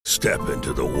Step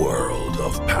into the world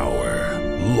of power,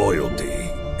 loyalty,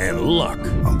 and luck.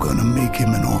 I'm gonna make him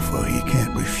an offer he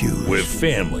can't refuse. With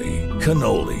family,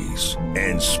 cannolis,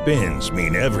 and spins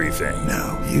mean everything.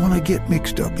 Now, you wanna get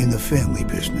mixed up in the family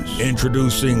business.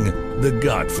 Introducing The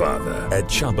Godfather at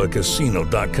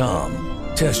ChumbaCasino.com.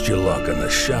 Test your luck in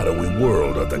the shadowy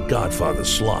world of The Godfather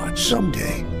slot.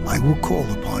 Someday, I will call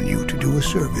upon you to do a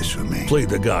service for me. Play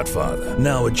The Godfather,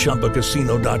 now at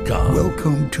ChumbaCasino.com.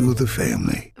 Welcome to the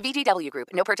family. VGW Group.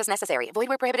 No purchase necessary. Void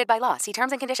where prohibited by law. See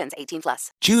terms and conditions. 18+.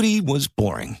 Judy was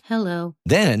boring. Hello.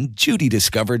 Then Judy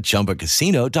discovered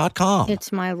ChumbaCasino.com.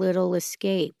 It's my little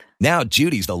escape. Now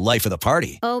Judy's the life of the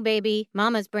party. Oh, baby,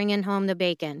 mama's bringing home the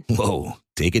bacon. Whoa,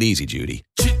 take it easy, Judy.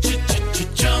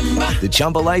 The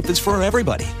Chumba life is for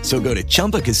everybody. So go to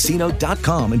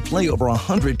ChumbaCasino.com and play over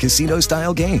 100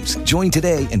 casino-style games. Join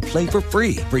today and play for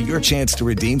free for your chance to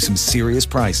redeem some serious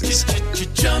prizes.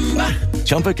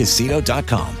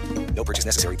 ChumbaCasino.com. No purchase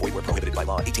necessary. Void where prohibited by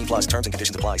law. 18+. Terms and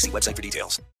conditions apply. See website for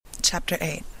details. Chapter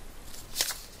 8.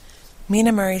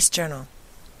 Mina Murray's Journal.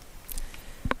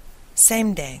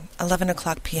 Same day, 11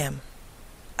 o'clock p.m.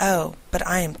 Oh, but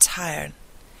I am tired.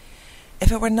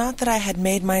 If it were not that I had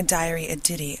made my diary a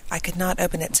duty, I could not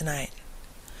open it tonight.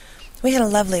 We had a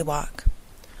lovely walk.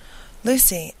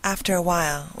 Lucy, after a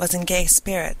while, was in gay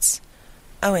spirits,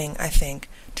 owing, I think,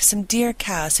 to some dear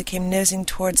cows who came nosing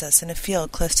towards us in a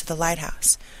field close to the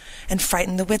lighthouse, and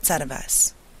frightened the wits out of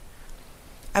us.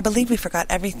 I believe we forgot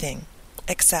everything,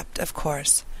 except, of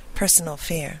course, personal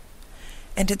fear,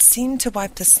 and it seemed to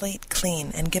wipe the slate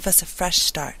clean and give us a fresh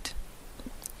start.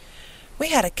 We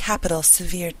had a capital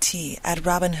severe tea at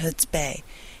Robin Hood's Bay,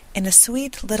 in a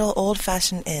sweet little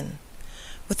old-fashioned inn,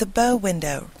 with a bow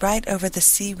window right over the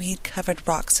seaweed-covered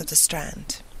rocks of the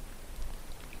Strand.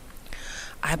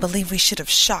 I believe we should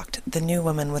have shocked the new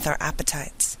woman with our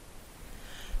appetites.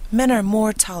 Men are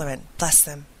more tolerant, bless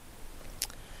them.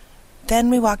 Then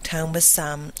we walked home with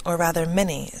some, or rather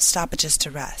many, stoppages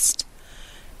to rest,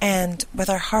 and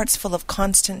with our hearts full of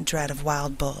constant dread of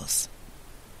wild bulls.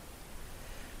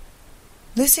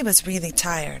 Lucy was really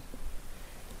tired,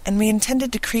 and we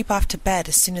intended to creep off to bed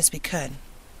as soon as we could.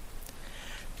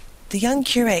 The young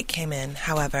curate came in,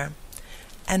 however,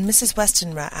 and Mrs.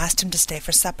 Westenra asked him to stay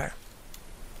for supper.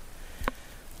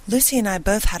 Lucy and I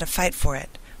both had a fight for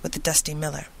it with the dusty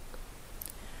miller.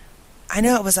 I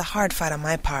know it was a hard fight on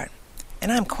my part,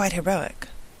 and I am quite heroic.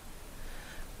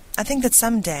 I think that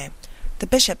some day the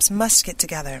bishops must get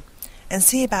together and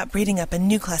see about breeding up a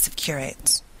new class of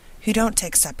curates, who don't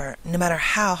take supper, no matter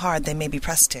how hard they may be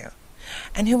pressed to,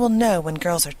 and who will know when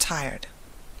girls are tired.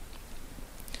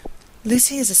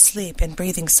 Lucy is asleep and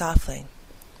breathing softly.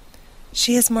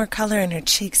 She has more color in her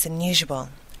cheeks than usual,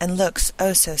 and looks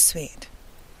oh so sweet.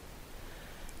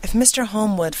 If Mr.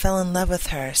 Holmwood fell in love with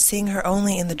her, seeing her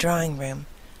only in the drawing-room,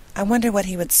 I wonder what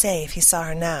he would say if he saw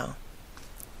her now.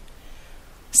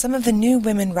 Some of the new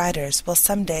women writers will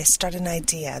some day start an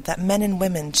idea that men and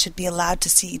women should be allowed to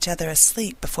see each other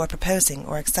asleep before proposing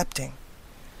or accepting.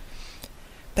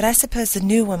 But I suppose the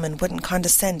new woman wouldn't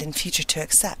condescend in future to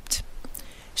accept.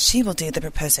 She will do the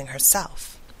proposing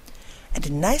herself, and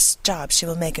a nice job she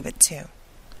will make of it too.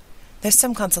 There's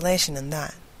some consolation in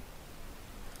that.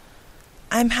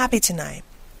 I am happy tonight,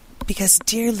 because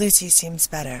dear Lucy seems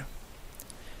better.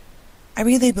 I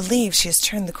really believe she has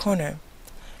turned the corner,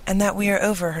 and that we are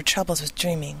over her troubles with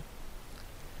dreaming.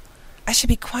 I should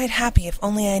be quite happy if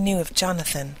only I knew of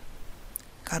Jonathan.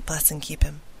 God bless and keep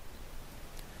him.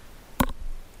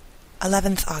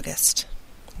 11th August.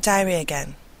 Diary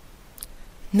again.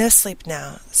 No sleep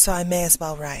now, so I may as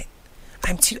well write.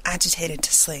 I am too agitated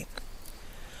to sleep.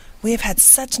 We have had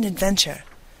such an adventure,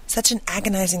 such an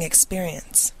agonizing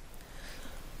experience.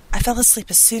 I fell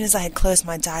asleep as soon as I had closed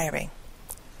my diary.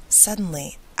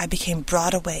 Suddenly, I became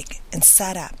broad awake and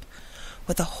sat up,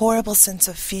 with a horrible sense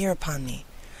of fear upon me,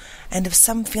 and of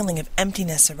some feeling of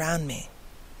emptiness around me.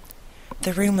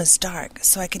 The room was dark,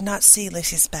 so I could not see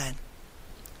Lucy's bed.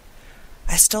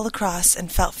 I stole across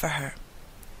and felt for her.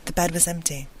 The bed was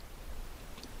empty.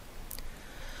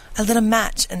 I lit a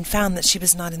match and found that she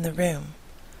was not in the room.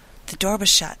 The door was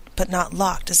shut, but not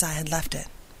locked as I had left it.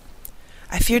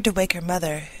 I feared to wake her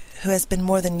mother, who has been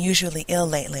more than usually ill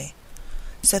lately,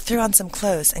 so threw on some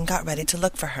clothes and got ready to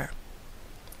look for her.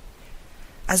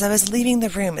 As I was leaving the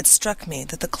room, it struck me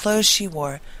that the clothes she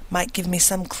wore might give me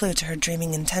some clue to her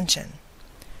dreaming intention.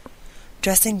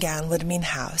 Dressing gown would mean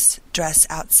house, dress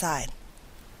outside.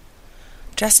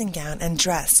 Dressing gown and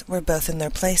dress were both in their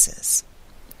places.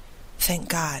 Thank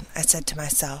God, I said to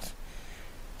myself.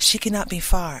 She cannot be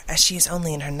far, as she is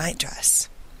only in her nightdress.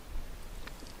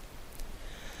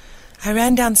 I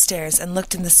ran downstairs and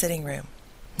looked in the sitting room.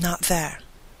 Not there.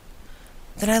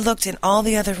 Then I looked in all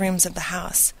the other rooms of the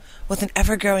house, with an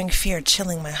ever-growing fear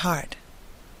chilling my heart.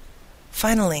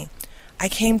 Finally, I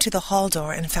came to the hall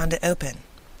door and found it open.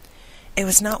 It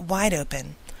was not wide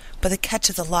open, but the catch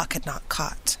of the lock had not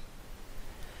caught.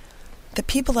 The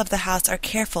people of the house are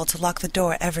careful to lock the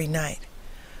door every night,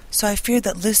 so I feared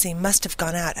that Lucy must have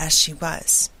gone out as she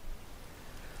was.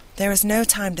 There was no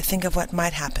time to think of what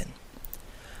might happen.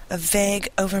 A vague,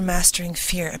 overmastering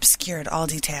fear obscured all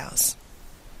details.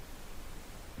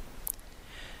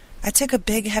 I took a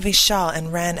big, heavy shawl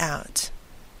and ran out.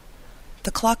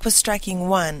 The clock was striking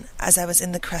 1 as I was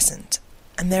in the crescent,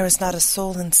 and there was not a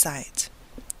soul in sight.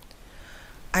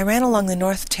 I ran along the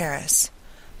north terrace,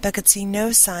 but could see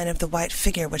no sign of the white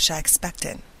figure which I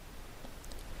expected.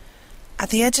 At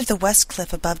the edge of the west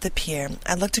cliff above the pier,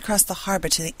 I looked across the harbor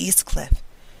to the east cliff,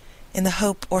 in the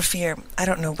hope or fear, I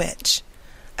don't know which,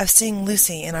 of seeing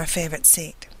Lucy in our favorite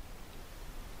seat.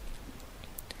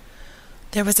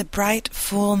 There was a bright,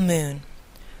 full moon,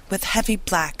 with heavy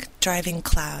black, driving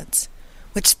clouds,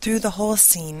 which threw the whole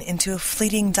scene into a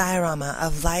fleeting diorama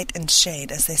of light and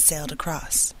shade as they sailed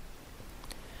across.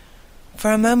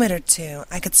 For a moment or two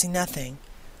I could see nothing,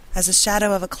 as the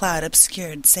shadow of a cloud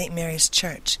obscured St. Mary's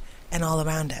Church and all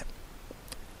around it.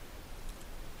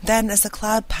 Then, as the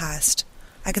cloud passed,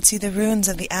 I could see the ruins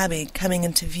of the abbey coming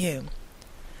into view,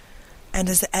 and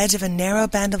as the edge of a narrow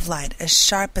band of light as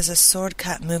sharp as a sword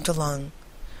cut moved along,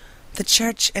 the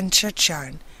church and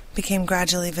churchyard became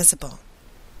gradually visible.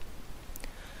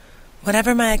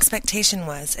 Whatever my expectation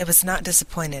was, it was not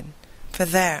disappointed, for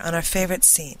there, on our favorite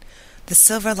seat, the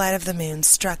silver light of the moon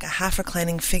struck a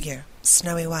half-reclining figure,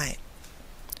 snowy white.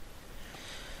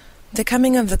 The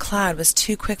coming of the cloud was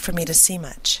too quick for me to see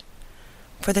much,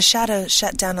 for the shadow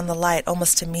shut down on the light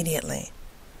almost immediately.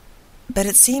 But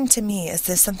it seemed to me as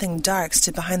though something dark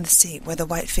stood behind the seat where the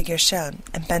white figure shone,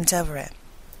 and bent over it.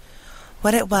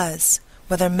 What it was,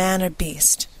 whether man or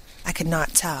beast, I could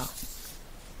not tell.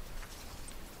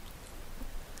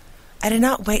 I did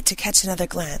not wait to catch another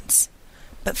glance,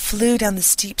 but flew down the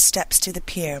steep steps to the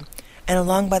pier and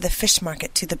along by the fish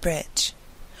market to the bridge,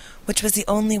 which was the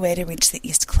only way to reach the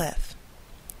east cliff.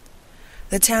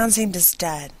 The town seemed as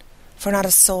dead, for not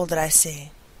a soul did I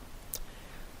see.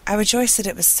 I rejoiced that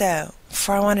it was so,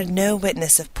 for I wanted no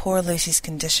witness of poor Lucy's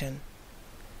condition.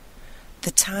 The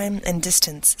time and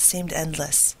distance seemed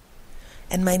endless,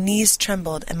 and my knees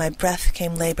trembled and my breath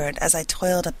came labored as I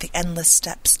toiled up the endless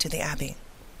steps to the abbey.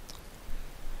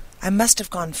 I must have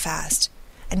gone fast,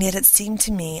 and yet it seemed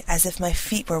to me as if my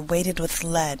feet were weighted with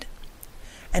lead,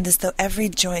 and as though every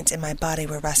joint in my body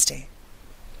were rusty.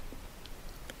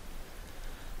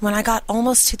 When I got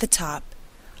almost to the top,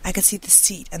 I could see the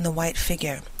seat and the white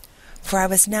figure, for I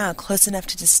was now close enough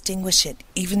to distinguish it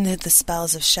even through the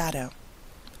spells of shadow.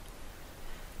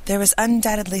 There was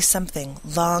undoubtedly something,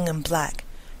 long and black,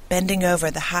 bending over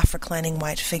the half-reclining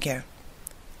white figure.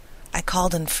 I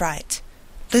called in fright,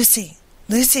 "Lucy!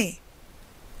 Lucy!"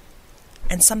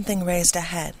 And something raised a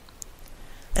head,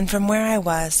 and from where I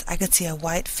was I could see a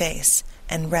white face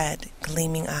and red,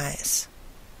 gleaming eyes.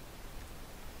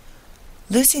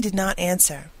 Lucy did not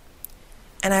answer,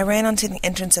 and I ran on to the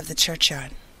entrance of the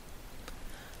churchyard.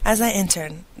 As I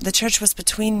entered, the church was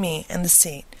between me and the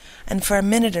seat, and for a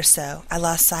minute or so I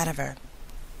lost sight of her.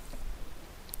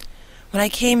 When I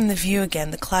came in the view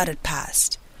again, the cloud had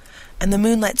passed, and the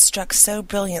moonlight struck so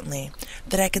brilliantly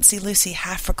that I could see Lucy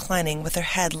half reclining with her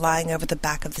head lying over the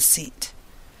back of the seat.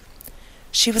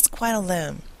 She was quite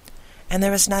alone, and there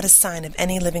was not a sign of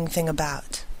any living thing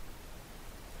about.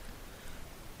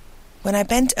 When I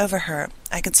bent over her,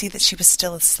 I could see that she was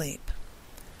still asleep.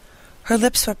 Her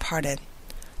lips were parted,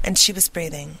 and she was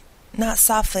breathing, not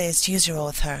softly as usual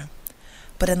with her,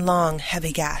 but in long,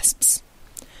 heavy gasps,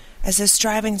 as though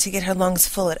striving to get her lungs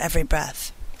full at every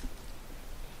breath.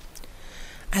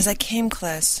 As I came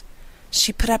close,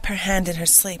 she put up her hand in her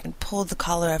sleep and pulled the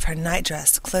collar of her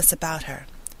nightdress close about her,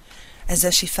 as though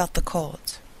she felt the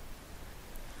cold.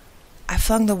 I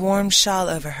flung the warm shawl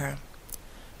over her,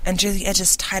 and drew the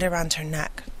edges tight around her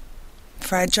neck,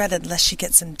 for I dreaded lest she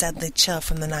get some deadly chill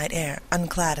from the night air,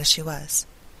 unclad as she was.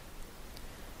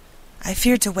 I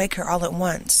feared to wake her all at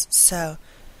once, so,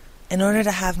 in order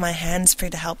to have my hands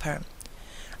free to help her,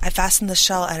 I fastened the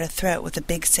shawl at her throat with a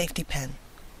big safety pin.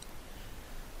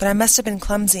 But I must have been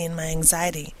clumsy in my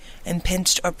anxiety and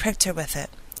pinched or pricked her with it,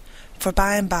 for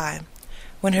by and by,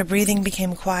 when her breathing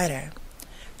became quieter,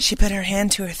 she put her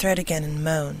hand to her throat again and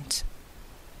moaned.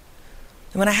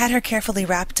 When I had her carefully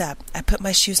wrapped up, I put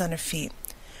my shoes on her feet,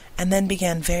 and then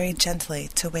began very gently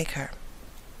to wake her.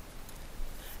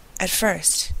 At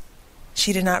first,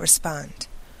 she did not respond,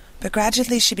 But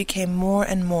gradually she became more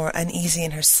and more uneasy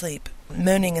in her sleep,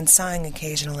 moaning and sighing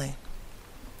occasionally.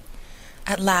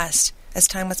 At last, as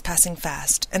time was passing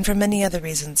fast, and for many other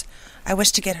reasons, I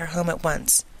wished to get her home at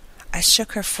once. I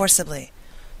shook her forcibly,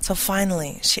 till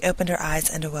finally she opened her eyes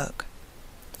and awoke.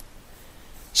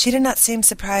 She did not seem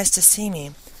surprised to see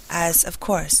me, as, of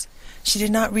course, she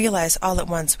did not realize all at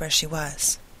once where she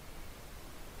was.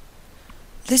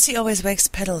 Lucy always wakes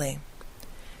prettily,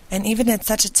 and even at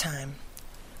such a time,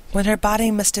 when her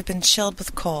body must have been chilled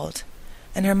with cold,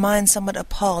 and her mind somewhat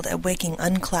appalled at waking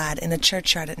unclad in a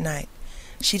churchyard at night,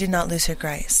 she did not lose her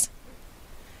grace.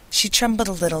 She trembled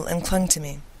a little and clung to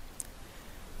me.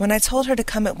 When I told her to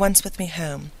come at once with me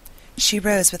home, she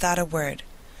rose without a word,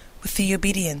 with the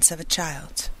obedience of a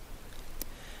child.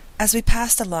 As we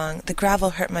passed along, the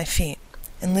gravel hurt my feet,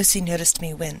 and Lucy noticed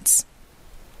me wince.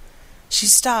 She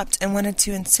stopped and wanted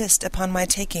to insist upon my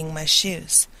taking my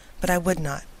shoes, but I would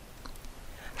not.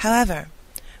 However,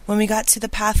 when we got to the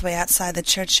pathway outside the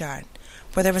churchyard,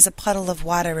 where there was a puddle of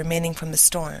water remaining from the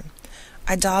storm,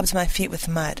 I daubed my feet with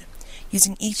mud,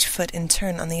 using each foot in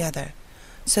turn on the other,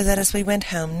 so that as we went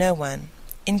home no one,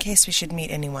 in case we should meet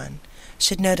anyone,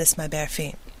 should notice my bare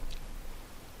feet.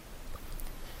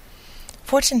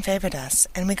 Fortune favored us,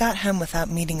 and we got home without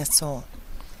meeting a soul.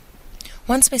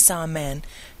 Once we saw a man,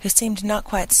 who seemed not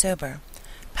quite sober,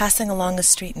 passing along a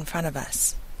street in front of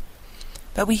us.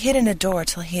 But we hid in a door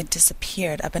till he had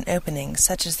disappeared up an opening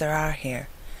such as there are here,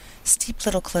 steep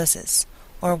little closes,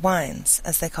 or wynds,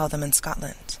 as they call them in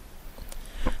Scotland.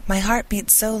 My heart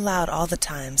beat so loud all the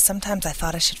time, sometimes I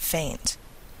thought I should faint.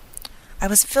 I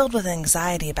was filled with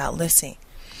anxiety about Lucy,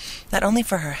 not only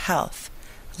for her health,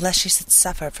 lest she should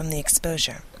suffer from the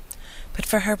exposure, but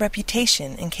for her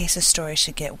reputation in case a story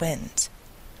should get wind.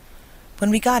 When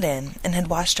we got in, and had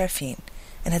washed our feet,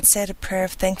 and had said a prayer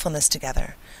of thankfulness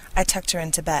together, I tucked her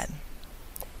into bed.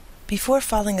 Before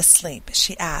falling asleep,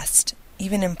 she asked,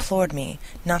 even implored me,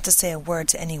 not to say a word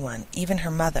to anyone, even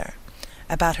her mother,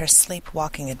 about her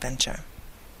sleep-walking adventure.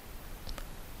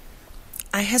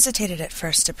 I hesitated at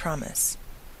first to promise,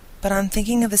 but on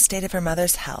thinking of the state of her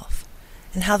mother's health,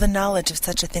 and how the knowledge of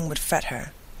such a thing would fret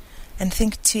her, and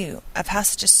think, too, of how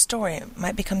such a story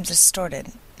might become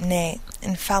distorted, nay,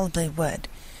 infallibly would,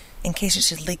 in case it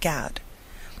should leak out,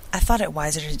 I thought it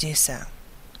wiser to do so.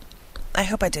 I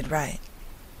hope I did right.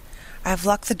 I have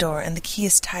locked the door, and the key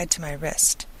is tied to my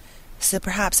wrist, so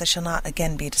perhaps I shall not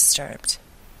again be disturbed.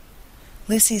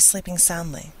 Lucy is sleeping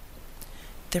soundly.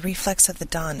 The reflex of the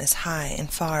dawn is high and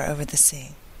far over the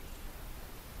sea.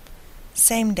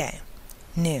 Same day,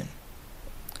 noon.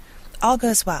 All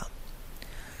goes well.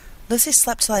 Lucy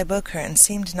slept till I woke her and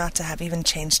seemed not to have even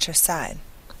changed her side.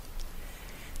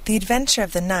 The adventure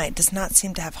of the night does not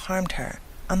seem to have harmed her.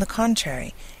 On the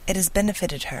contrary, it has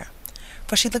benefited her,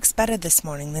 for she looks better this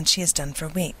morning than she has done for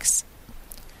weeks.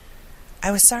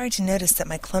 I was sorry to notice that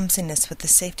my clumsiness with the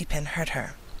safety pin hurt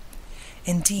her.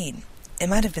 Indeed, it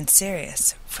might have been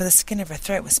serious, for the skin of her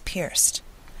throat was pierced.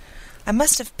 I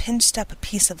must have pinched up a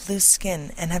piece of loose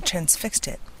skin and have transfixed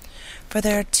it, for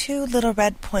there are 2 little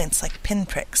red points like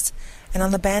pinpricks, and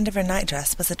on the band of her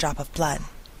nightdress was a drop of blood.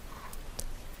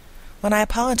 When I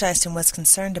apologized and was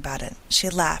concerned about it, she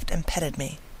laughed and petted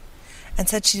me, and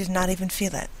said she did not even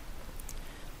feel it.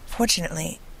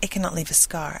 Fortunately, it cannot leave a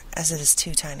scar, as it is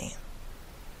too tiny.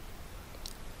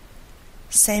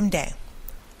 Same day,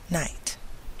 night.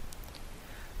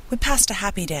 We passed a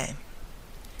happy day.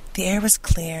 The air was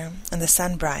clear, and the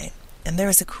sun bright, and there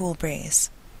was a cool breeze.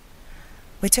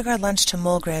 We took our lunch to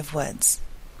Mulgrave Woods.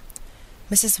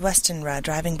 Mrs. Westenra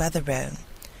driving by the road,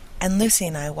 and Lucy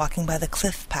and I walking by the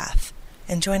cliff path,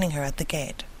 and joining her at the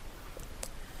gate.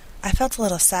 I felt a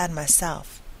little sad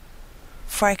myself,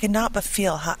 for I could not but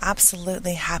feel how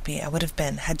absolutely happy I would have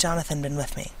been had Jonathan been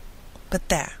with me. But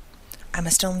there, I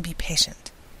must only be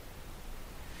patient.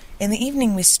 In the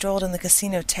evening we strolled on the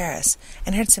casino terrace,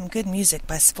 and heard some good music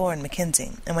by Spohr and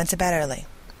Mackenzie, and went to bed early.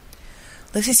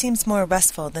 Lucy seems more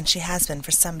restful than she has been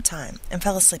for some time, and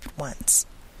fell asleep at once.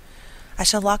 I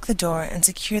shall lock the door and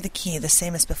secure the key the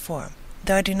same as before,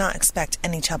 though I do not expect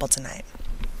any trouble tonight.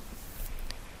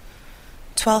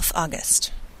 12th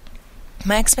August.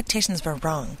 My expectations were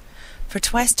wrong, for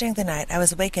twice during the night I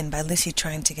was awakened by Lucy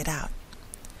trying to get out.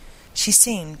 She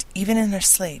seemed, even in her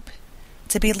sleep,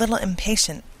 to be a little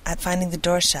impatient at finding the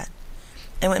door shut,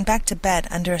 and went back to bed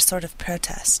under a sort of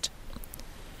protest.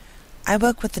 I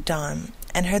woke with the dawn,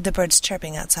 and heard the birds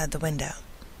chirping outside the window.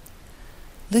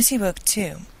 Lucy woke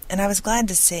too, and I was glad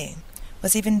to see,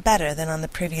 was even better than on the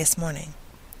previous morning.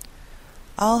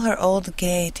 All her old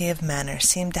gaiety of manner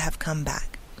seemed to have come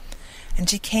back, and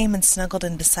she came and snuggled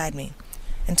in beside me,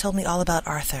 and told me all about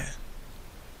Arthur.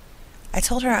 I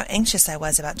told her how anxious I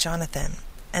was about Jonathan,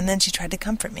 and then she tried to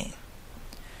comfort me.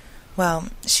 Well,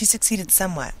 she succeeded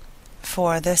somewhat,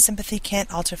 for though sympathy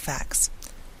can't alter facts,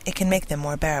 it can make them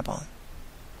more bearable.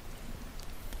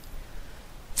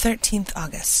 13th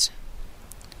August.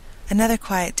 Another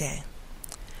quiet day,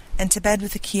 and to bed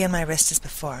with the key on my wrist as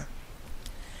before.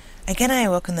 Again I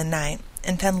awoke in the night,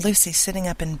 and found Lucy sitting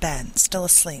up in bed, still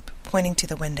asleep, pointing to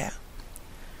the window.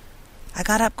 I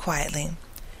got up quietly,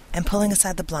 and pulling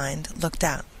aside the blind, looked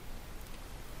out.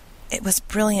 It was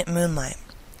brilliant moonlight,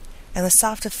 and the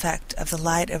soft effect of the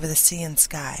light over the sea and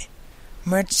sky,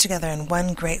 merged together in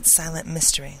one great silent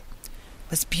mystery,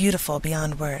 was beautiful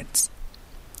beyond words.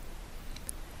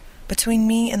 Between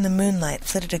me and the moonlight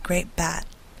flitted a great bat,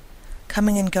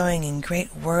 coming and going in great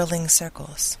whirling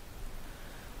circles.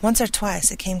 Once or twice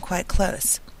it came quite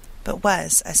close, but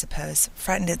was, I suppose,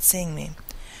 frightened at seeing me,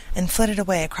 and flitted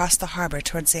away across the harbor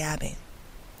towards the Abbey.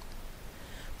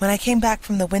 When I came back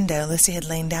from the window, Lucy had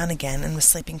lain down again and was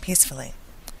sleeping peacefully.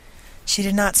 She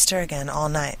did not stir again all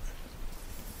night.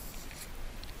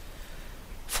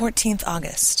 14th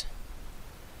August.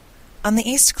 On the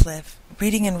East Cliff,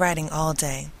 reading and writing all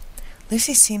day,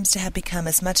 Lucy seems to have become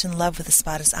as much in love with the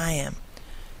spot as I am,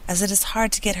 as it is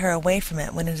hard to get her away from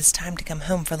it when it is time to come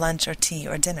home for lunch or tea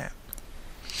or dinner.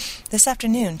 This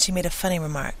afternoon she made a funny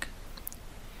remark.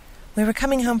 We were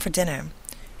coming home for dinner,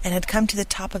 and had come to the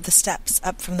top of the steps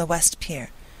up from the West Pier,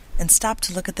 and stopped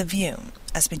to look at the view,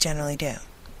 as we generally do.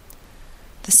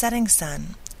 The setting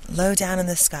sun, low down in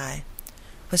the sky,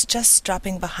 was just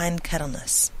dropping behind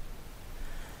Kettleness.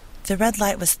 The red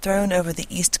light was thrown over the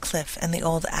East Cliff and the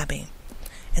old Abbey,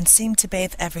 and seemed to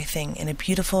bathe everything in a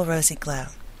beautiful rosy glow.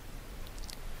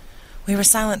 We were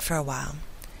silent for a while,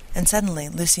 and suddenly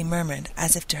Lucy murmured,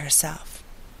 as if to herself,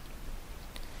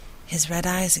 "His red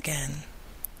eyes again.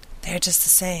 They are just the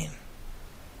same."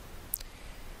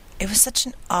 It was such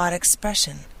an odd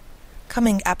expression,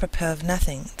 coming apropos of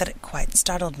nothing, that it quite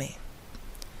startled me.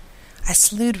 I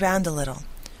slewed round a little,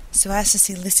 so as to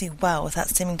see Lucy well without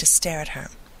seeming to stare at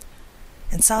her,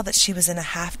 and saw that she was in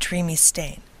a half-dreamy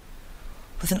state,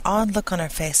 with an odd look on her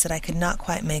face that I could not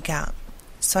quite make out,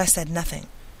 so I said nothing,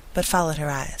 but followed her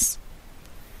eyes.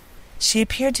 She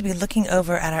appeared to be looking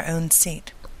over at our own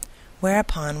seat,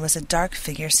 whereupon was a dark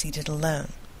figure seated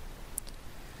alone.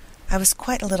 I was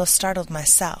quite a little startled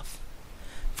myself,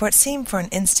 for it seemed for an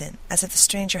instant as if the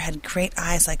stranger had great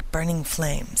eyes like burning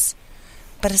flames,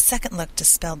 but a second look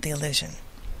dispelled the illusion.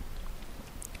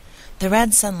 The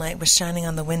red sunlight was shining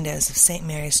on the windows of St.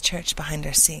 Mary's Church behind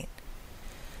our seat,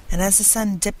 and as the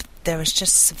sun dipped there was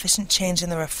just sufficient change in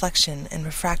the reflection and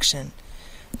refraction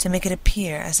to make it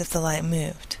appear as if the light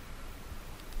moved.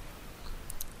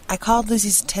 I called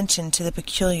Lucy's attention to the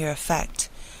peculiar effect,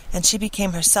 and she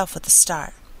became herself with a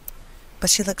start, but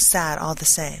she looked sad all the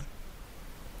same.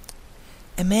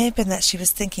 It may have been that she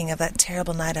was thinking of that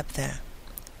terrible night up there.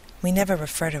 We never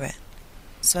refer to it,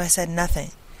 so I said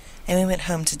nothing, and we went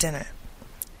home to dinner.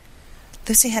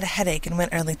 Lucy had a headache and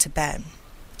went early to bed.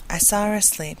 I saw her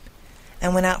asleep,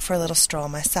 and went out for a little stroll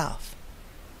myself.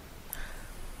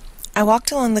 I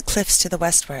walked along the cliffs to the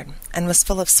westward, and was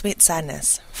full of sweet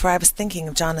sadness, for I was thinking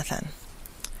of Jonathan.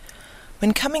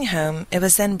 When coming home, it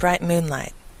was then bright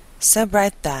moonlight, so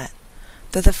bright that,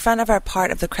 though the front of our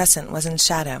part of the crescent was in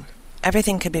shadow,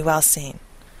 everything could be well seen.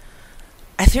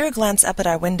 I threw a glance up at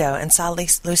our window and saw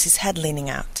Lucy's head leaning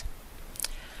out.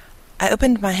 I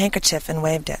opened my handkerchief and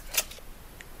waved it.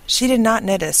 She did not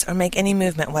notice or make any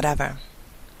movement whatever.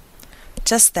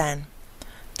 Just then,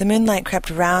 the moonlight crept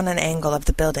round an angle of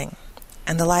the building,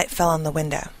 and the light fell on the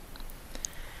window.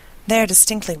 There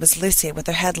distinctly was Lucy with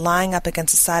her head lying up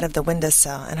against the side of the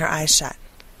window-sill and her eyes shut.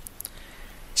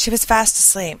 She was fast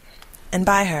asleep, and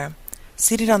by her,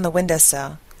 seated on the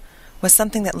window-sill, was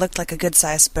something that looked like a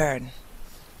good-sized bird.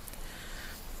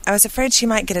 I was afraid she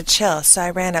might get a chill, so I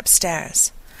ran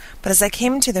upstairs, but as I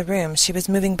came into the room she was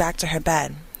moving back to her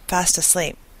bed, fast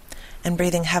asleep, and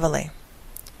breathing heavily.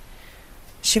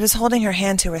 She was holding her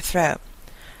hand to her throat,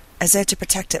 as though to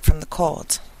protect it from the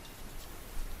cold.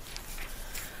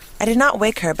 I did not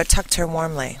wake her, but tucked her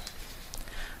warmly.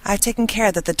 I have taken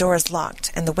care that the door is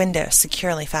locked and the window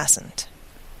securely fastened.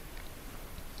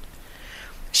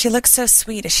 She looks so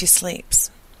sweet as she sleeps,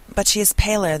 but she is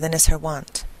paler than is her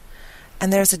wont,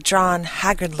 and there is a drawn,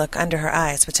 haggard look under her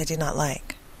eyes which I do not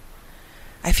like.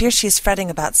 I fear she is fretting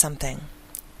about something.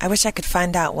 I wish I could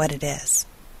find out what it is.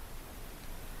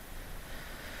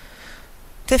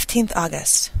 15th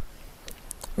August.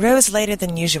 Rose later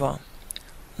than usual.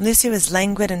 Lucy was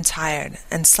languid and tired,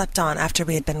 and slept on after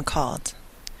we had been called.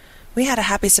 We had a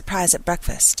happy surprise at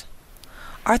breakfast.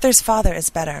 Arthur's father is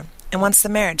better, and wants the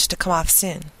marriage to come off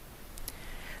soon.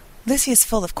 Lucy is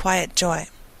full of quiet joy,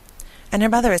 and her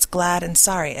mother is glad and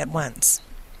sorry at once.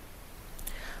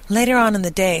 Later on in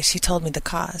the day she told me the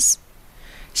cause.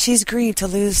 She is grieved to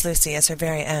lose Lucy as her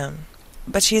very own,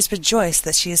 but she is rejoiced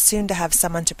that she is soon to have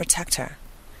someone to protect her.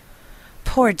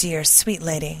 Poor dear, sweet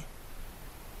lady.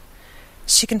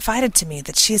 She confided to me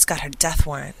that she has got her death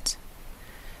warrant.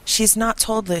 She has not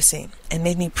told Lucy, and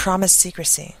made me promise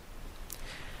secrecy.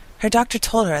 Her doctor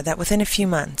told her that within a few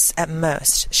months, at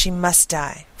most, she must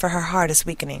die, for her heart is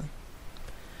weakening.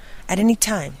 At any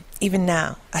time, even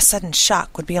now, a sudden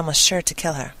shock would be almost sure to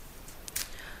kill her.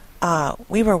 Ah,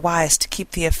 we were wise to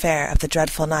keep the affair of the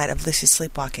dreadful night of Lucy's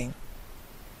sleepwalking.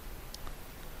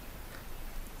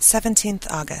 17th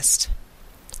August.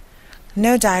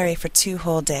 No diary for 2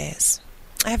 whole days.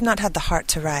 I have not had the heart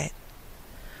to write.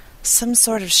 Some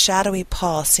sort of shadowy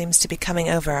pall seems to be coming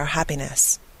over our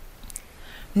happiness.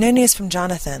 No news from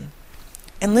Jonathan,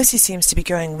 and Lucy seems to be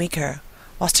growing weaker,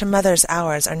 whilst her mother's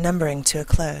hours are numbering to a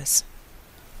close.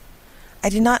 I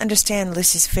do not understand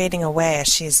Lucy's fading away as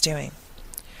she is doing.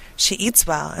 She eats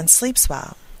well and sleeps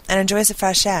well, and enjoys the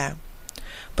fresh air,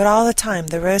 but all the time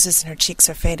the roses in her cheeks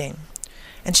are fading,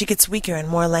 and she gets weaker and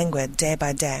more languid day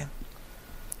by day.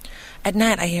 At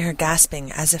night I hear her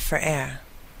gasping as if for air.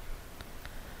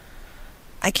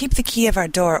 I keep the key of our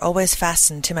door always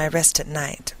fastened to my wrist at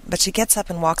night, but she gets up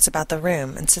and walks about the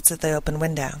room and sits at the open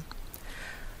window.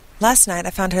 Last night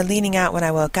I found her leaning out when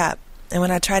I woke up, and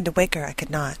when I tried to wake her I could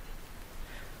not.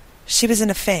 She was in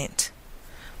a faint.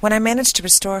 When I managed to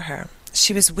restore her,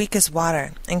 she was weak as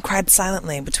water and cried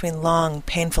silently between long,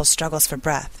 painful struggles for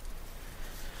breath.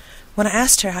 When I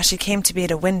asked her how she came to be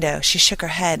at a window, she shook her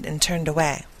head and turned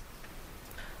away.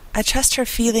 I trust her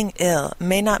feeling ill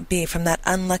may not be from that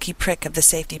unlucky prick of the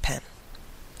safety pin.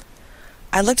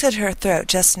 I looked at her throat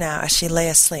just now as she lay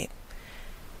asleep,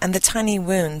 and the tiny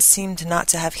wounds seemed not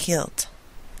to have healed.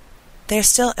 They are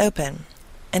still open,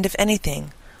 and if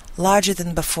anything, larger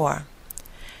than before,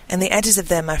 and the edges of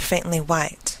them are faintly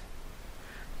white.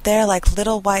 They are like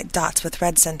little white dots with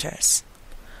red centers.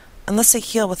 Unless they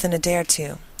heal within a day or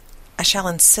two, I shall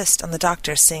insist on the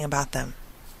doctor seeing about them.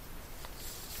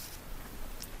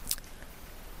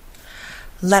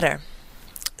 Letter.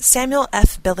 Samuel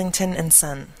F. Billington and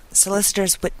Son,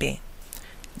 Solicitors Whitby,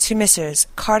 to Messrs.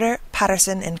 Carter,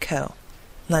 Patterson & Co.,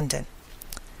 London,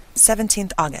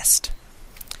 17th August.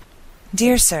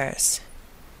 Dear Sirs,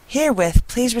 herewith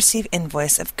please receive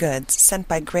invoice of goods sent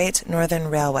by Great Northern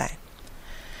Railway.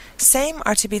 Same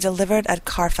are to be delivered at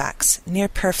Carfax, near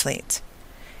Purfleet,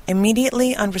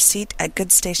 immediately on receipt at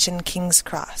Goods Station, King's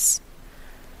Cross.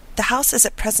 The house is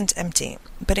at present empty,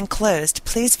 but enclosed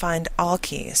please find all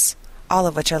keys, all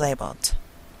of which are labeled.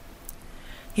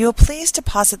 You will please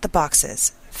deposit the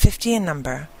boxes, 50 in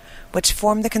number, which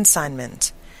form the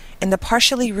consignment, in the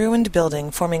partially ruined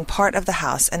building forming part of the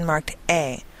house and marked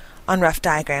A on rough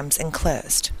diagrams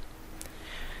enclosed.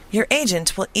 Your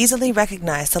agent will easily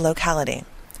recognize the locality,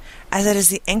 as it is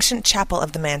the ancient chapel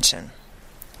of the mansion.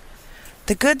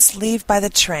 The goods leave by the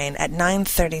train at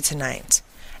 9:30 tonight,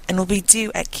 and will be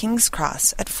due at King's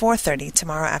Cross at 4:30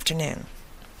 tomorrow afternoon.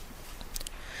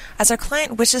 As our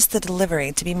client wishes the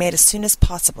delivery to be made as soon as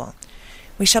possible,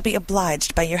 we shall be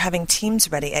obliged by your having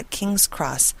teams ready at King's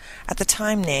Cross at the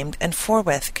time named and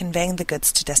forthwith conveying the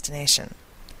goods to destination.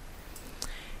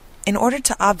 In order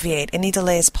to obviate any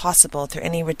delays possible through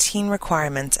any routine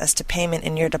requirements as to payment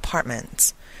in your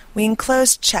departments, we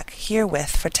enclose check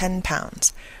herewith for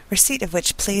 £10, receipt of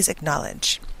which please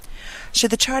acknowledge.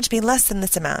 Should the charge be less than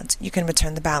this amount, you can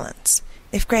return the balance.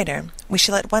 If greater, we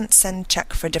shall at once send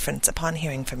check for difference upon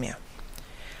hearing from you.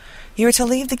 You are to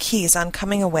leave the keys on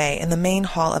coming away in the main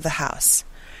hall of the house,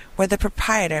 where the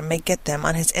proprietor may get them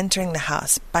on his entering the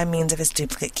house by means of his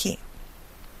duplicate key.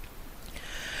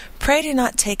 Pray do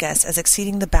not take us as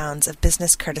exceeding the bounds of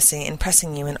business courtesy in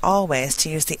pressing you in all ways to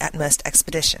use the utmost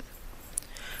expedition.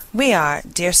 We are,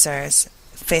 dear sirs,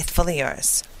 faithfully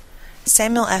yours,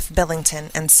 Samuel F. Billington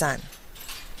and Son.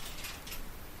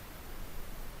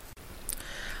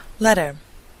 Letter.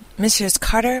 Messrs.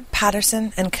 Carter,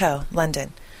 Patterson & Co.,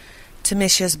 London, to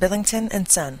Messrs. Billington and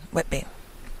Son, Whitby.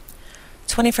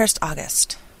 21st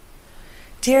August.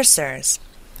 Dear Sirs,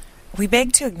 we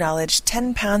beg to acknowledge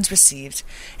 £10 received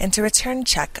and to return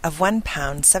check of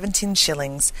 £1 17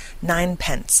 shillings 9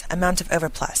 pence, amount of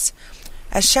overplus,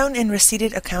 as shown in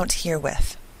receipted account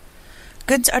herewith.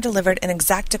 Goods are delivered in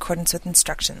exact accordance with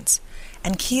instructions,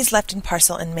 and keys left in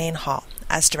parcel in main hall,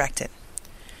 as directed.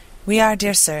 We are,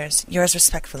 dear sirs, yours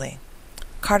respectfully,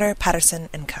 Carter, Patterson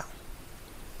 & Co.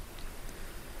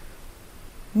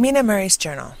 Mina Murray's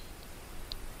Journal.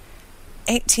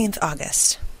 18th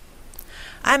August.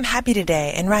 I am happy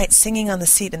today, and write singing on the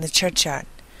seat in the churchyard.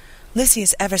 Lucy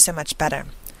is ever so much better.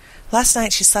 Last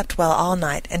night she slept well all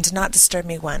night, and did not disturb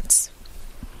me once.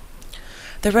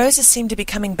 The roses seem to be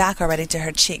coming back already to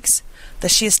her cheeks, though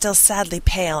she is still sadly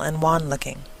pale and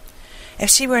wan-looking. If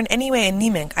she were in any way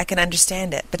anemic, I could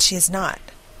understand it, but she is not.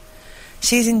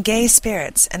 She is in gay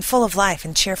spirits, and full of life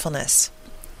and cheerfulness.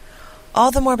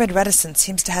 All the morbid reticence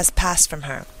seems to have passed from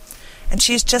her, and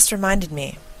she has just reminded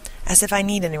me, as if I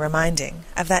need any reminding,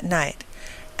 of that night,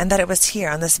 and that it was here,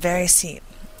 on this very seat,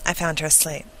 I found her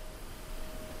asleep.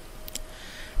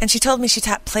 And she told me she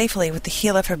tapped playfully with the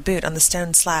heel of her boot on the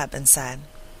stone slab, and said,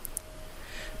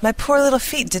 "My poor little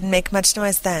feet didn't make much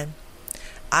noise then.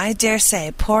 I dare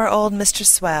say poor old Mr.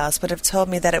 Swales would have told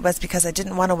me that it was because I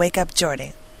didn't want to wake up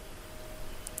Geordie."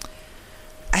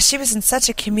 As she was in such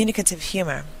a communicative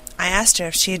humor, I asked her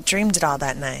if she had dreamed it all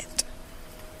that night.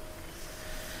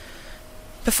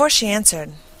 Before she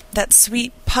answered, that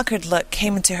sweet, puckered look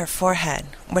came into her forehead,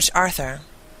 which Arthur,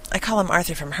 I call him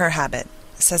Arthur from her habit,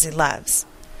 says he loves,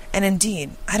 and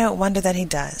indeed I don't wonder that he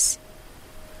does.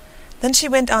 Then she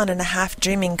went on in a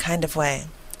half-dreaming kind of way,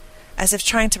 as if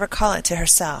trying to recall it to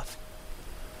herself.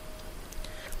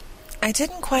 "I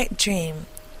didn't quite dream,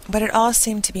 but it all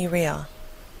seemed to be real.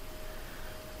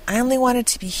 I only wanted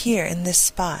to be here in this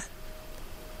spot.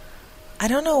 I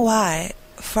don't know why,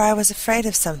 for I was afraid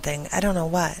of something, I don't know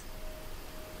what.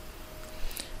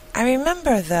 I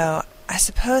remember, though, I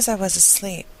suppose I was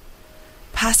asleep,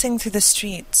 passing through the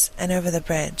streets and over the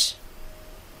bridge.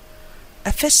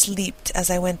 A fish leaped as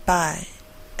I went by,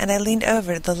 and I leaned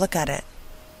over to look at it,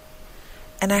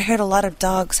 and I heard a lot of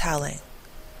dogs howling.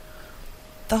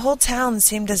 The whole town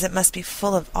seemed as it must be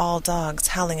full of all dogs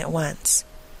howling at once,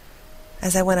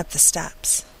 as I went up the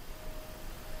steps.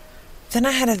 Then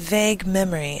I had a vague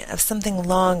memory of something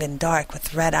long and dark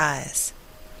with red eyes,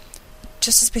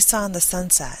 just as we saw in the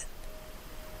sunset,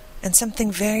 and something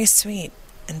very sweet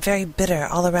and very bitter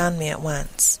all around me at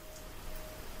once.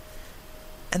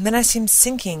 And then I seemed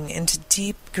sinking into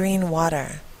deep green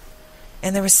water,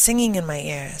 and there was singing in my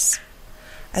ears,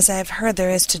 as I have heard there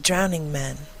is to drowning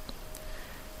men,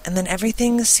 and then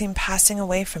everything seemed passing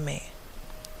away from me.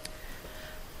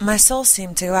 My soul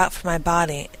seemed to go out from my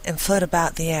body and float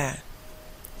about the air.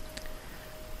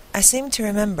 I seemed to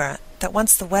remember that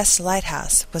once the West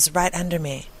Lighthouse was right under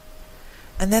me,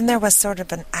 and then there was sort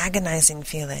of an agonizing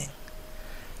feeling,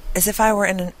 as if I were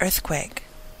in an earthquake,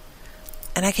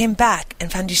 and I came back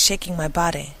and found you shaking my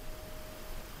body.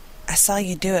 I saw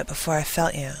you do it before I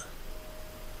felt you."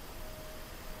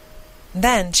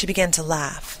 Then she began to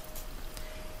laugh.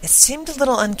 It seemed a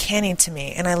little uncanny to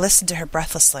me, and I listened to her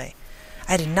breathlessly.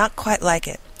 I did not quite like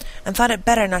it, and thought it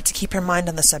better not to keep her mind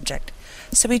on the subject,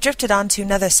 so we drifted on to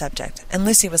another subject, and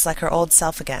Lucy was like her old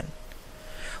self again.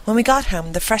 When we got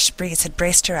home, the fresh breeze had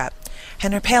braced her up,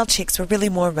 and her pale cheeks were really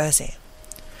more rosy.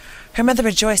 Her mother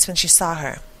rejoiced when she saw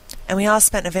her, and we all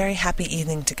spent a very happy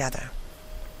evening together.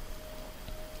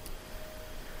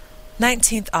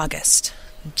 19th August.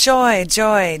 Joy,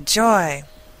 joy, joy!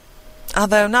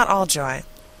 Although not all joy.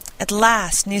 At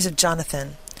last, news of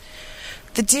Jonathan.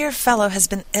 The dear fellow has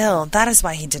been ill, that is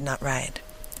why he did not write.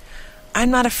 I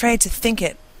am not afraid to think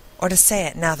it or to say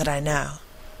it now that I know.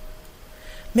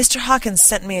 Mr. Hawkins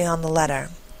sent me on the letter,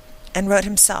 and wrote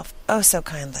himself oh so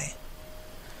kindly.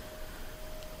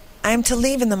 I am to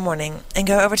leave in the morning and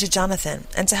go over to Jonathan,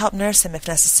 and to help nurse him if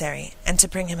necessary, and to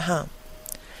bring him home.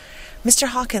 Mr.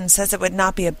 Hawkins says it would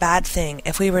not be a bad thing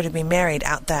if we were to be married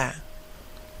out there.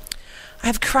 I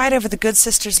have cried over the good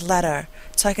sister's letter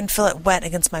till I can feel it wet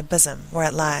against my bosom, where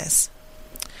it lies.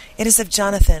 It is of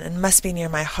Jonathan, and must be near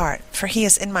my heart, for he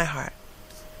is in my heart.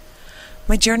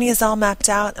 My journey is all mapped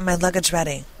out, and my luggage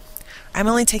ready. I am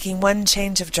only taking one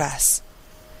change of dress.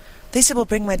 Lisa will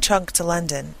bring my trunk to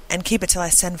London, and keep it till I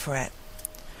send for it.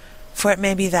 For it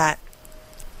may be that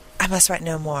I must write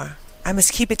no more. I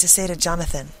must keep it to say to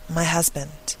Jonathan, my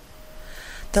husband.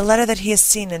 The letter that he has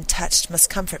seen and touched must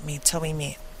comfort me till we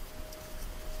meet.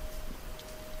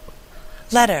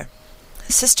 Letter.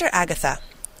 Sister Agatha,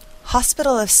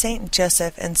 Hospital of St.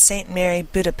 Joseph and St. Mary,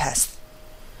 Budapest.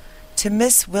 To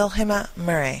Miss Wilhelmina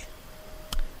Murray.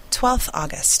 12th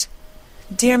August.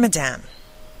 Dear Madame,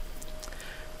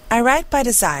 I write by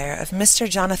desire of Mr.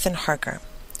 Jonathan Harker,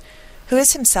 who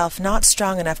is himself not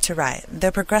strong enough to write,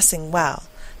 though progressing well,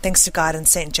 thanks to God and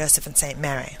St. Joseph and St.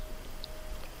 Mary.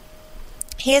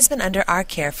 He has been under our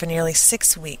care for nearly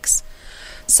 6 weeks,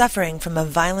 suffering from a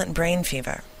violent brain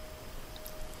fever.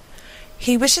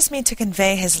 He wishes me to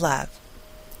convey his love,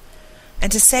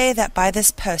 and to say that by this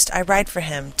post I write for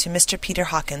him to Mr. Peter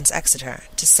Hawkins, Exeter,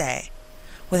 to say,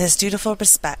 with his dutiful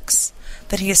respects,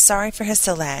 that he is sorry for his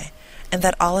delay, and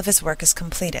that all of his work is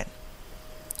completed.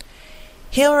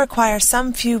 He'll require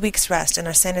some few weeks' rest in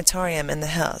our sanatorium in the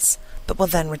hills, but will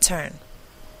then return.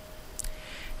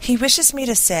 He wishes me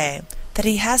to say that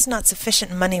he has not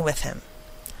sufficient money with him,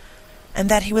 and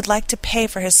that he would like to pay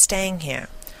for his staying here,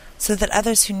 so that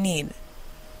others who need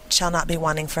shall not be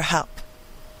wanting for help.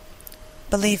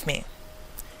 Believe me,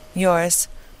 yours,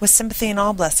 with sympathy and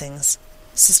all blessings,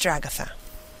 Sister Agatha.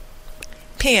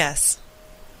 P.S.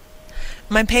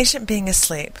 My patient being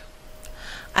asleep,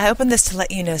 I open this to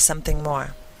let you know something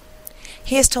more.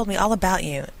 He has told me all about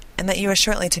you, and that you are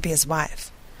shortly to be his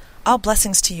wife. All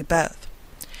blessings to you both.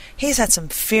 He has had some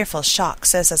fearful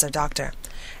shocks, so says our doctor,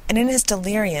 and in his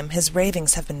delirium his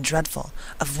ravings have been dreadful,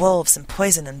 of wolves and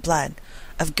poison and blood,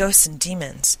 of ghosts and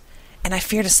demons, and I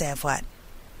fear to say of what.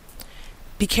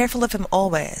 Be careful of him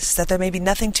always, that there may be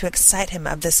nothing to excite him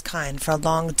of this kind for a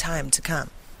long time to come.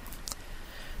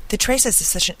 The traces of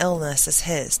such an illness as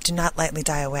his do not lightly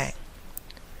die away.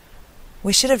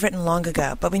 We should have written long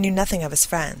ago, but we knew nothing of his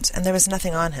friends, and there was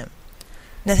nothing on him,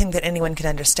 nothing that anyone could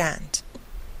understand.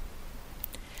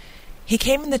 He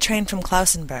came in the train from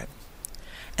Klausenburg,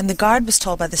 and the guard was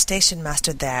told by the station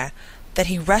master there that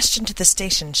he rushed into the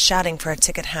station shouting for a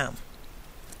ticket home.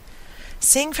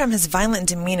 Seeing from his violent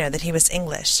demeanor that he was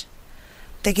English,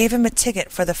 they gave him a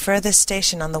ticket for the furthest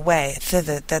station on the way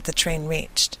thither that the train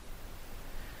reached.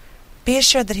 Be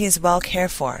assured that he is well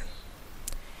cared for.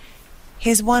 He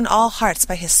has won all hearts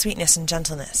by his sweetness and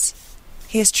gentleness.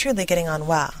 He is truly getting on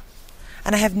well,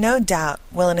 and I have no doubt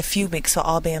will in a few weeks will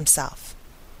all be himself.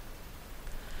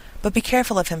 But be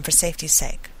careful of him for safety's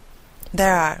sake.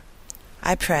 There are,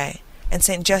 I pray, in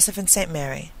St. Joseph and St.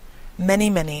 Mary, many,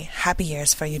 many happy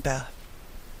years for you both.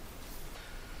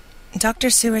 Dr.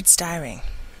 Seward's Diary,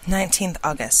 19th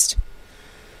August.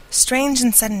 Strange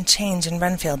and sudden change in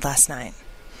Renfield last night.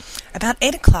 About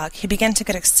 8 o'clock he began to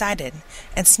get excited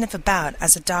and sniff about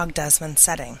as a dog does when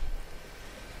setting.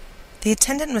 The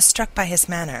attendant was struck by his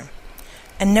manner,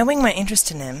 and knowing my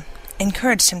interest in him,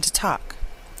 encouraged him to talk.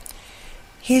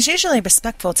 He is usually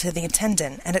respectful to the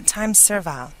attendant and at times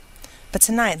servile, but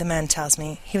tonight, the man tells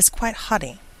me, he was quite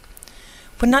haughty,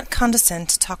 would not condescend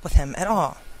to talk with him at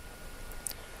all.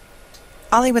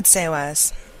 All he would say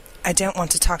was, "I don't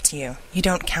want to talk to you. You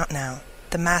don't count now.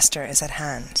 The master is at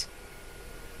hand."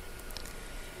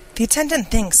 The attendant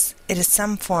thinks it is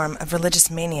some form of religious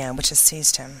mania which has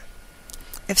seized him.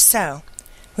 If so,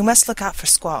 we must look out for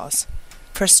squalls,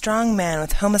 for a strong man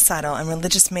with homicidal and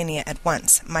religious mania at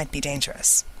once might be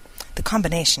dangerous. The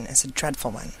combination is a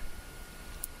dreadful one.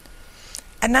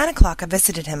 At 9 o'clock I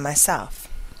visited him myself.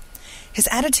 His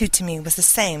attitude to me was the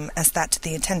same as that to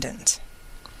the attendant.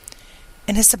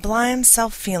 In his sublime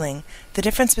self-feeling, the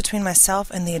difference between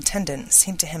myself and the attendant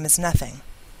seemed to him as nothing.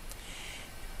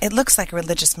 It looks like a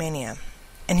religious mania,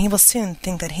 and he will soon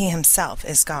think that he himself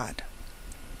is God.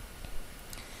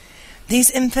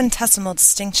 These infinitesimal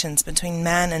distinctions between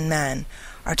man and man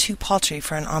are too paltry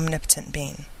for an omnipotent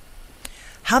being.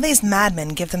 How these madmen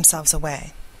give themselves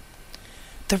away!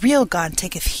 The real God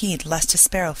taketh heed lest his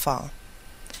sparrow fall.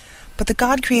 But the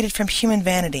God created from human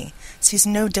vanity sees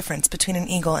no difference between an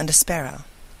eagle and a sparrow.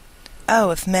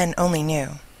 Oh, if men only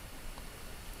knew!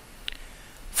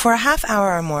 For a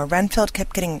half-hour or more, Renfield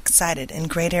kept getting excited in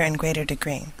greater and greater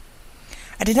degree.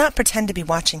 I did not pretend to be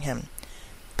watching him,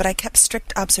 but I kept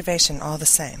strict observation all the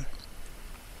same.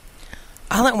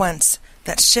 All at once,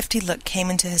 that shifty look came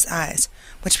into his eyes,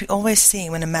 which we always see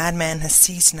when a madman has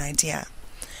seized an idea,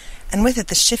 and with it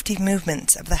the shifty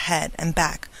movements of the head and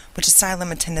back which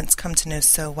asylum attendants come to know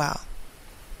so well.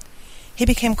 He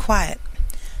became quiet,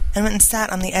 and went and sat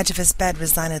on the edge of his bed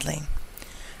resignedly,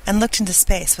 and looked into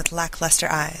space with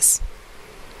lackluster eyes.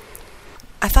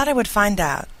 I thought I would find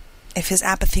out if his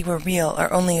apathy were real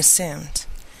or only assumed,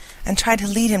 and tried to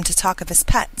lead him to talk of his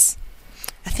pets,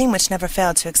 a theme which never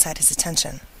failed to excite his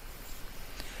attention.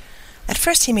 At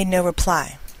first he made no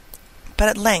reply, but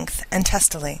at length, and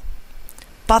testily,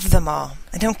 "Bother them all,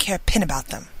 I don't care a pin about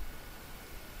them."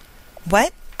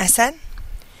 "What?" I said.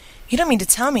 "You don't mean to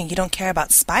tell me you don't care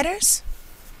about spiders?"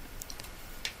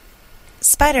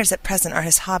 Spiders at present are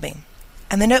his hobby,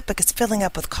 and the notebook is filling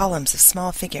up with columns of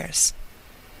small figures.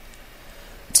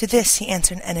 To this he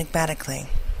answered enigmatically,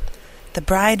 "The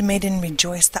bride-maiden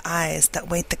rejoice the eyes that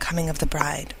wait the coming of the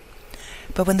bride.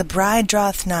 But when the bride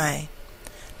draweth nigh,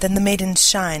 then the maidens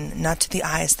shine not to the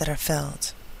eyes that are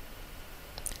filled."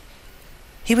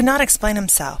 He would not explain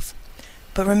himself,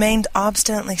 but remained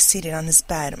obstinately seated on his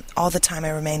bed all the time I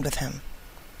remained with him.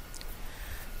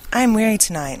 I am weary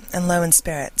tonight, and low in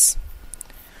spirits.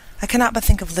 I cannot but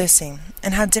think of Lucy,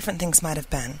 and how different things might have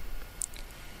been.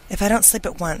 If I don't sleep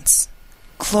at once,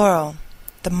 chloral,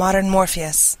 The modern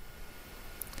Morpheus.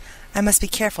 I must be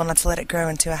careful not to let it grow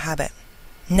into a habit.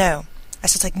 No, I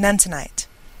shall take none tonight.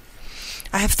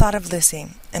 I have thought of Lucy,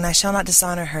 and I shall not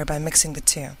dishonor her by mixing the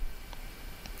two.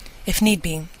 If need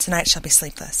be, tonight shall be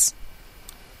sleepless.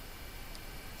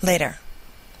 Later.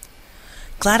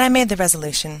 Glad I made the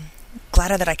resolution,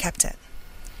 gladder that I kept it.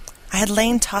 I had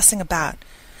lain tossing about,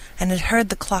 and had heard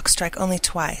the clock strike only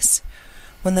twice,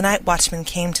 when the night watchman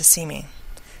came to see me,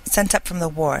 sent up from the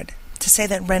ward, to say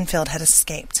that Renfield had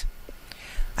escaped.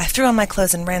 I threw on my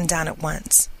clothes and ran down at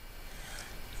once.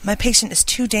 My patient is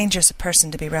too dangerous a person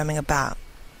to be roaming about.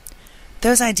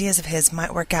 Those ideas of his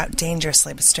might work out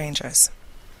dangerously with strangers.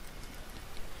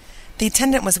 The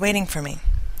attendant was waiting for me.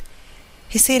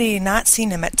 He said he had not seen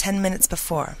him at 10 minutes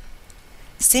before,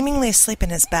 seemingly asleep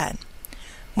in his bed,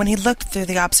 when he looked through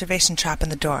the observation trap in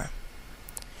the door.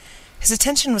 His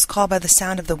attention was called by the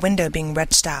sound of the window being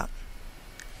wrenched out.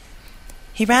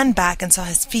 He ran back and saw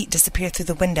his feet disappear through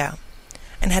the window,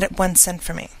 and had at once sent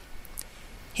for me.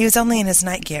 He was only in his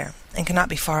night gear, and could not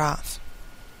be far off.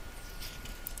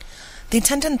 The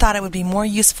attendant thought it would be more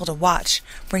useful to watch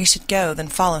where he should go than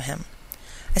follow him,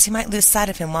 as he might lose sight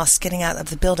of him whilst getting out of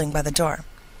the building by the door.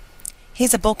 He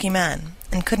is a bulky man,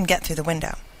 and couldn't get through the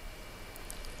window.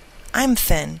 I am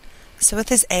thin, so with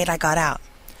his aid I got out,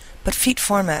 but feet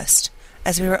foremost,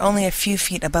 as we were only a few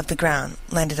feet above the ground,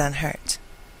 landed unhurt.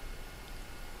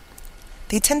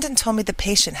 The attendant told me the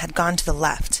patient had gone to the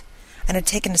left, and had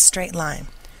taken a straight line,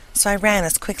 so I ran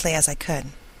as quickly as I could.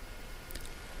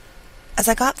 As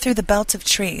I got through the belt of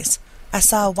trees, I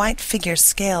saw a white figure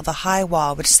scale the high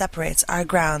wall which separates our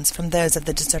grounds from those of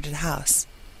the deserted house.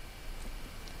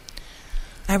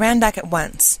 I ran back at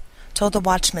once, told the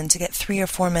watchman to get 3 or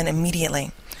 4 men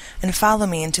immediately, and follow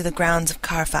me into the grounds of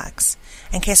Carfax,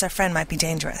 in case our friend might be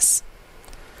dangerous.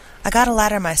 I got a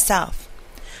ladder myself,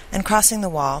 and crossing the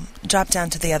wall, dropped down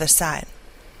to the other side.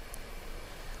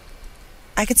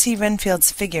 I could see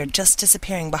Renfield's figure just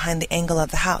disappearing behind the angle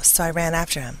of the house, so I ran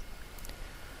after him.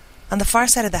 On the far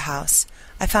side of the house,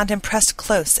 I found him pressed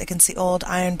close against the old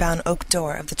iron-bound oak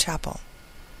door of the chapel.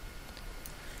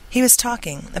 He was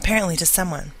talking, apparently to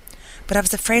someone, but I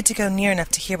was afraid to go near enough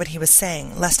to hear what he was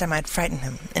saying, lest I might frighten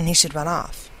him, and he should run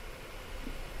off.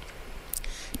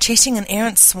 Chasing an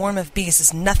errant swarm of bees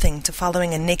is nothing to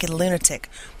following a naked lunatic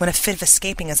when a fit of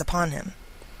escaping is upon him.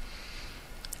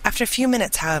 After a few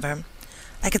minutes, however,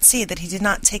 I could see that he did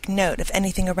not take note of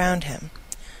anything around him,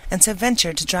 and so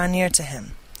ventured to draw near to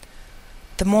him,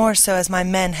 the more so as my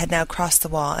men had now crossed the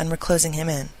wall and were closing him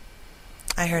in.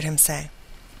 I heard him say,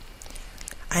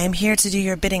 "I am here to do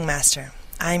your bidding, master.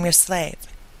 I am your slave,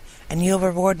 and you will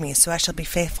reward me, so I shall be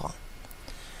faithful.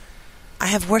 I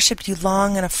have worshipped you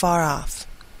long and afar off.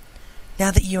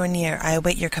 Now that you are near, I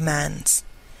await your commands.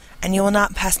 And you will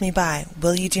not pass me by,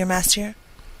 will you, dear master,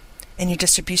 in your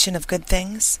distribution of good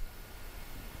things?"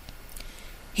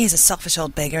 He is a selfish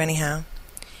old beggar, anyhow.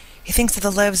 He thinks of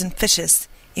the loaves and fishes,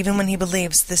 even when he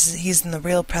believes he's in the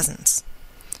real presence.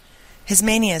 His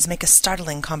manias make a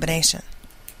startling combination.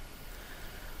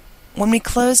 When we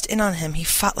closed in on him, he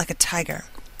fought like a tiger.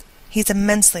 He is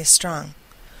immensely strong,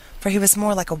 for he was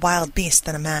more like a wild beast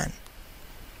than a man.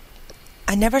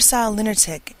 I never saw a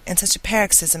lunatic in such a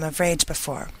paroxysm of rage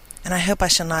before, and I hope I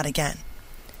shall not again.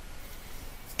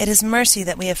 It is mercy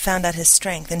that we have found out his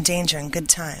strength and danger in good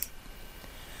time.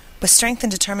 With strength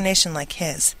and determination like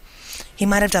his, he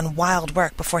might have done wild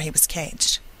work before he was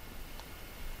caged.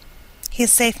 He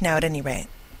is safe now at any rate.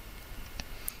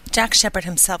 Jack Shepherd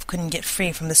himself couldn't get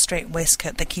free from the strait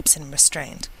waistcoat that keeps him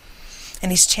restrained,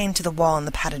 and he's chained to the wall in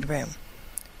the padded room.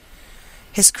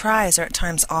 His cries are at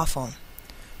times awful,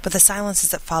 but the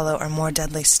silences that follow are more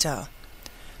deadly still,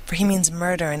 for he means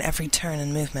murder in every turn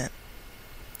and movement.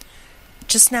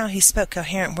 Just now he spoke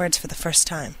coherent words for the first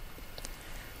time.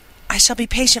 "I shall be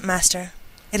patient, master.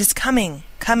 It is coming,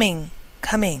 coming,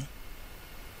 coming."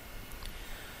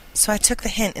 So I took the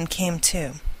hint and came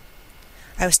to.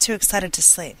 I was too excited to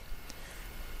sleep,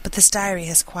 but this diary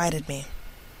has quieted me,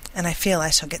 and I feel I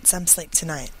shall get some sleep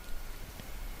tonight.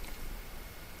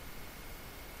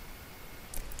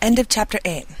 End of Chapter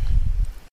 8.